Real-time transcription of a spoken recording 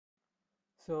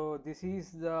So this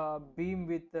is the beam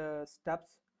with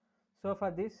stubs. So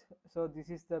for this, so this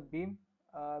is the beam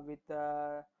with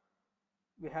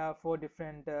we have four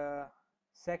different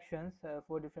sections,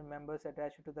 four different members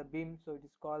attached to the beam, so it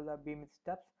is called the beam with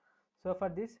stubs. So for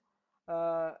this,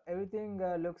 everything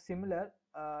looks similar.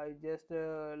 You just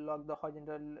log the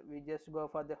horizontal, we just go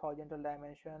for the horizontal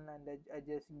dimension, and I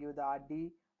just give the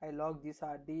RD. I log this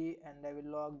RD and I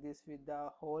will log this with the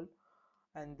hole.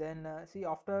 And then see,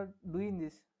 after doing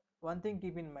this, one thing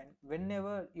keep in mind,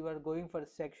 whenever you are going for a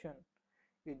section,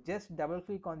 you just double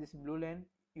click on this blue line,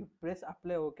 you press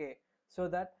apply OK, so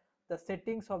that the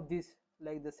settings of this,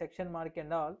 like the section mark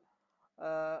and all,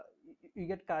 you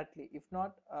get correctly. If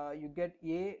not, you get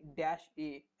a dash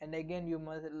a, and again you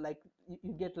must like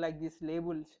you get like these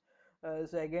labels.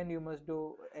 So again you must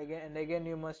do again, and again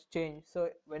you must change. So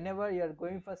whenever you are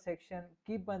going for section,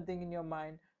 keep one thing in your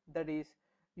mind, that is,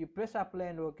 you press apply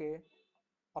and OK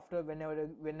after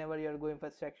whenever you are going for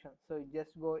section. So you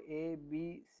just go A,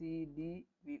 B, C, D.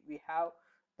 We have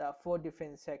the four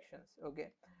different sections. Okay,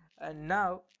 and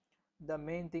now the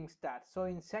main thing starts. So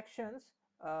in sections,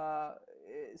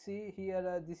 see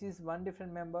here, this is one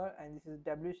different member and this is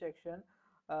W section.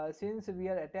 Since we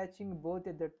are attaching both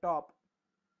at the top,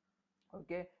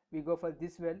 okay, we go for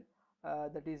this well,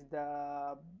 that is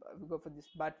the we go for this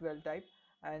butt well type.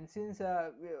 And since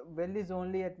well is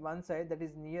only at one side, that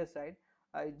is near side,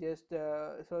 I just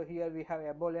so here we have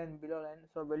above line and below line,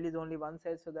 so well is only one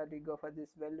side, so that we go for this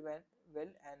well,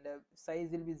 and size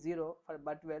will be 0 for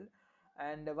butt well.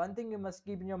 And one thing you must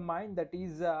keep in your mind, that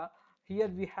is here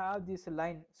we have this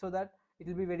line, so that it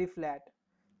will be very flat.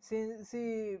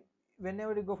 See,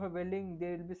 whenever you go for welding,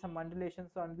 there will be some undulation,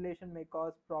 so undulation may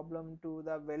cause problem to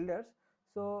the welders.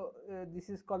 So this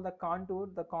is called the contour.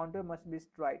 The contour must be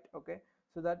straight, okay,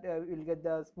 so that you'll get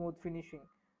the smooth finishing.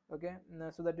 Okay,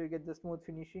 so that you get the smooth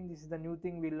finishing. This is the new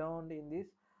thing we learned in this.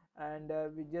 And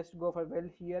we just go for weld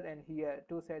here and here,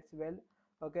 two sides weld.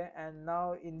 Okay, and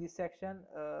now in this section,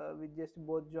 we just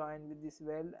both join with this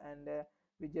weld, and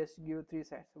we just give three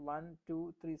sides, one,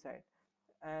 two, three sides.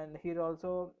 And here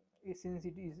also, since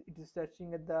it is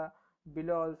touching at the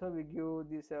below, also we give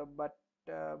this butt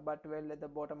weld at the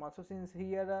bottom also. Since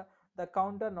here the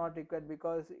counter not required,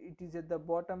 because it is at the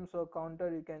bottom, so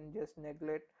counter you can just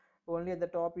neglect. Only at the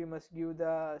top you must give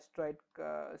the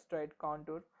straight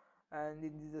contour. And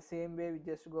in the same way we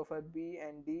just go for B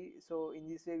and D. So in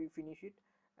this way we finish it.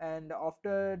 And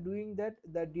after doing that,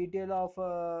 the detail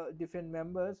of different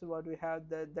members, what we have,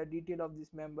 the detail of these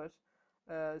members,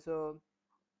 so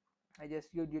I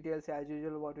just give details as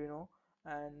usual what we know.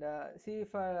 And see,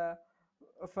 for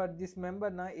this member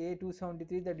now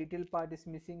A273, the detail part is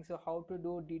missing. So how to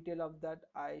do detail of that,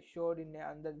 I showed in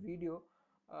another video.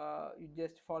 You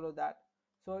just follow that.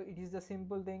 So it is the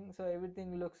simple thing. So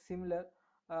everything looks similar.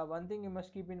 One thing you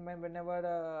must keep in mind, whenever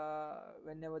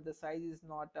the size is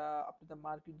not up to the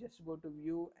mark, you just go to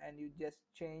view and you just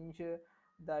change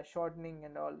the shortening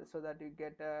and all, so that you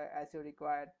get as you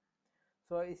required.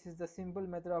 So this is the simple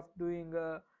method of doing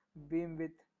a beam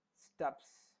with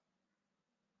stubs.